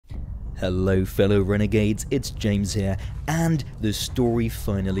Hello fellow renegades, it's James here, and the story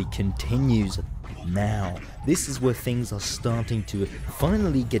finally continues. Now, this is where things are starting to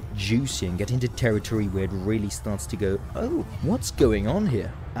finally get juicy and get into territory where it really starts to go, oh, what's going on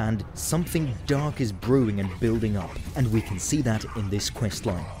here? And something dark is brewing and building up, and we can see that in this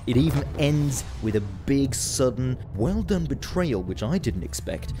questline. It even ends with a big, sudden, well-done betrayal, which I didn't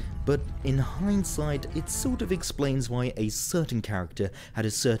expect, but in hindsight, it sort of explains why a certain character had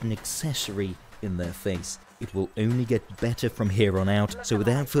a certain accessory in their face. It will only get better from here on out, so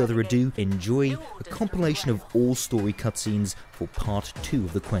without further ado, enjoy a compilation of all story cutscenes for part 2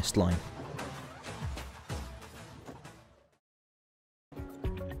 of the questline.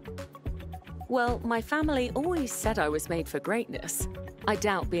 Well, my family always said I was made for greatness. I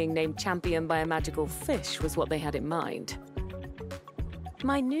doubt being named champion by a magical fish was what they had in mind.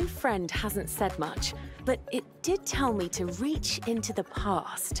 My new friend hasn't said much, but it did tell me to reach into the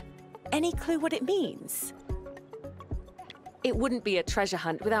past. Any clue what it means? It wouldn't be a treasure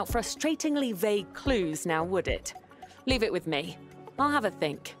hunt without frustratingly vague clues now, would it? Leave it with me. I'll have a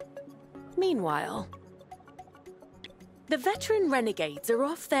think. Meanwhile, the veteran renegades are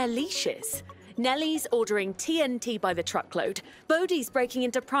off their leashes. Nellie's ordering TNT by the truckload, Bodhi's breaking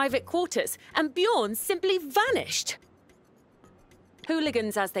into private quarters, and Bjorn's simply vanished.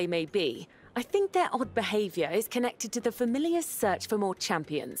 Hooligans as they may be, I think their odd behavior is connected to the familiar search for more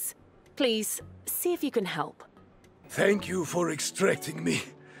champions. Please, see if you can help. Thank you for extracting me.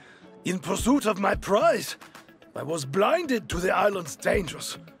 In pursuit of my prize, I was blinded to the island's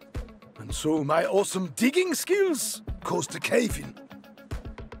dangers. And so my awesome digging skills caused a cave-in.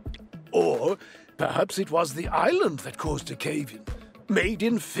 Or perhaps it was the island that caused a cave-in, made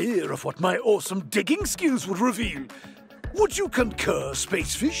in fear of what my awesome digging skills would reveal. Would you concur,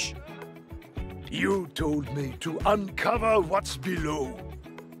 Spacefish? You told me to uncover what's below.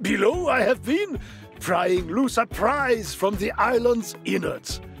 Below I have been, prying loose a prize from the island's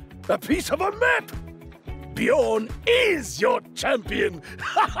innards. A piece of a map! Bjorn is your champion!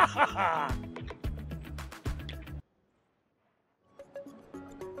 Ha ha ha ha!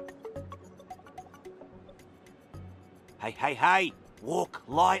 Hey, walk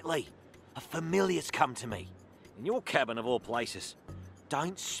lightly. A familiar's come to me. In your cabin of all places.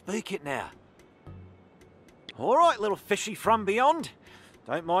 Don't speak it now. All right, little fishy from beyond.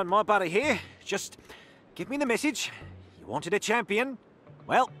 Don't mind my buddy here. Just give me the message. You wanted a champion?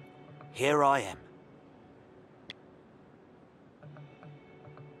 Well, here I am.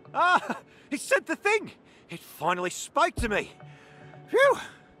 Ah, it said the thing. It finally spoke to me. Phew.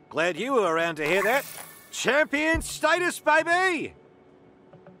 Glad you were around to hear that. Champion status, baby!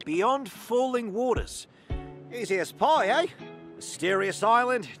 Beyond falling waters. Easy as pie, eh? Mysterious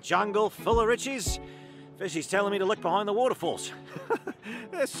island, jungle full of riches. Fishy's telling me to look behind the waterfalls.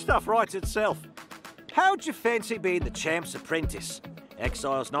 This stuff writes itself. How'd you fancy being the champ's apprentice?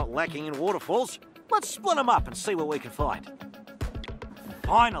 Exile's not lacking in waterfalls. Let's split them up and see what we can find.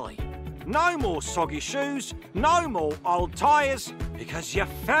 Finally, no more soggy shoes, no more old tyres, because you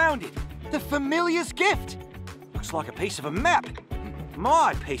found it. The familiar's gift. Looks like a piece of a map.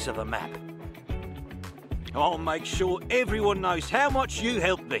 My piece of a map. I'll make sure everyone knows how much you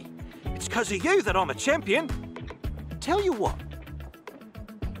helped me. It's because of you that I'm a champion. Tell you what.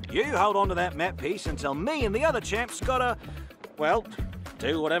 You hold on to that map piece until me and the other champs gotta, well,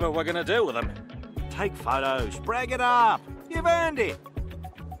 do whatever we're gonna do with them. Take photos, brag it up. You've earned it.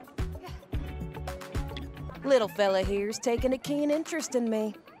 Little fella here's taking a keen interest in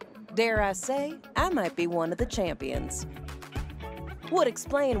me. Dare I say, I might be one of the champions. Would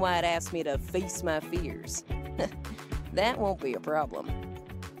explain why it asked me to face my fears. That won't be a problem.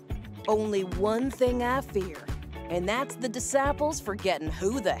 Only one thing I fear, and that's the disciples forgetting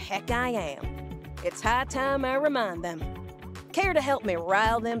who the heck I am. It's high time I remind them. Care to help me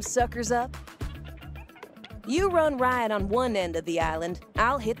rile them suckers up? You run riot on one end of the island,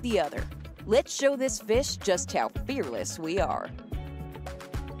 I'll hit the other. Let's show this fish just how fearless we are.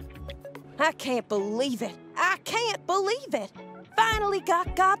 I can't believe it. I can't believe it. Finally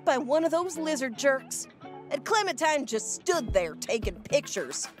got by one of those lizard jerks. And Clementine just stood there taking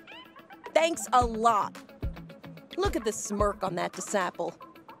pictures. Thanks a lot. Look at the smirk on that disciple.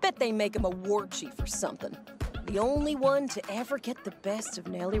 Bet they make him a war chief or something. The only one to ever get the best of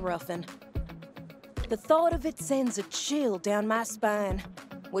Nellie Ruffin. The thought of it sends a chill down my spine,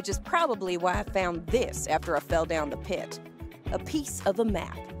 which is probably why I found this after I fell down the pit. A piece of a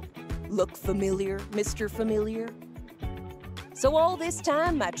map. Look familiar, Mr. Familiar? So all this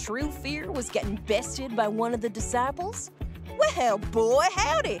time, my true fear was getting bested by one of the disciples? Well, boy,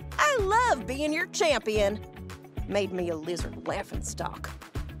 howdy! I love being your champion. Made me a lizard laughingstock.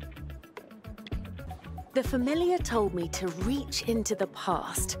 The familiar told me to reach into the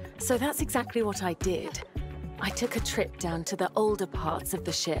past, so that's exactly what I did. I took a trip down to the older parts of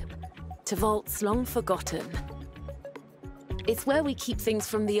the ship, to vaults long forgotten. It's where we keep things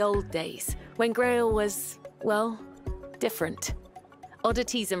from the old days, when Grail was, well, different.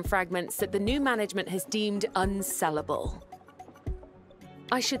 Oddities and fragments that the new management has deemed unsellable.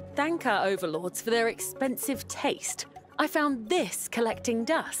 I should thank our overlords for their expensive taste. I found this collecting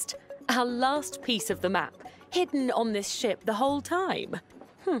dust, our last piece of the map, hidden on this ship the whole time.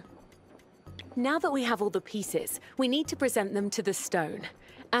 Now that we have all the pieces, we need to present them to the stone.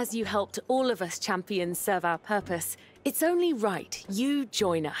 As you helped all of us champions serve our purpose, it's only right you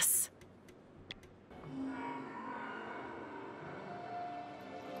join us.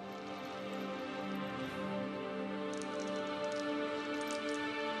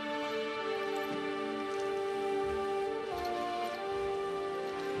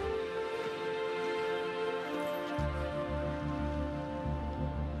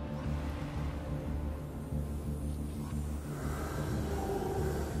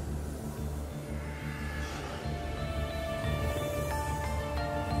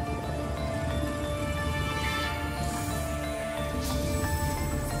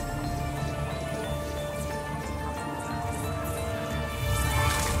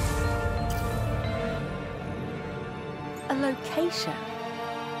 A location.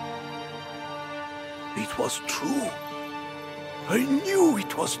 It was true. I knew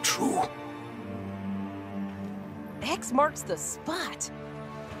it was true. X marks the spot.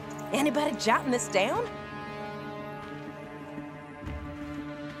 Anybody jotting this down?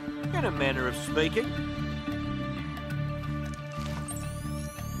 In a manner of speaking.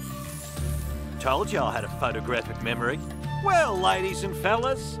 Told you I had a photographic memory. Well, ladies and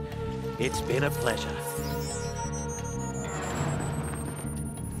fellas, it's been a pleasure.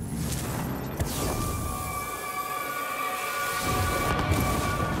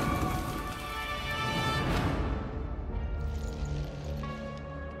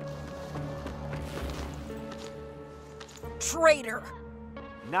 Traitor!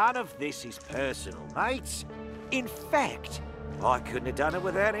 None of this is personal, mates. In fact, I couldn't have done it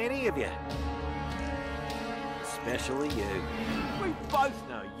without any of you. Especially you. We both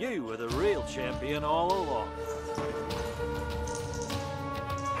know you were the real champion all along.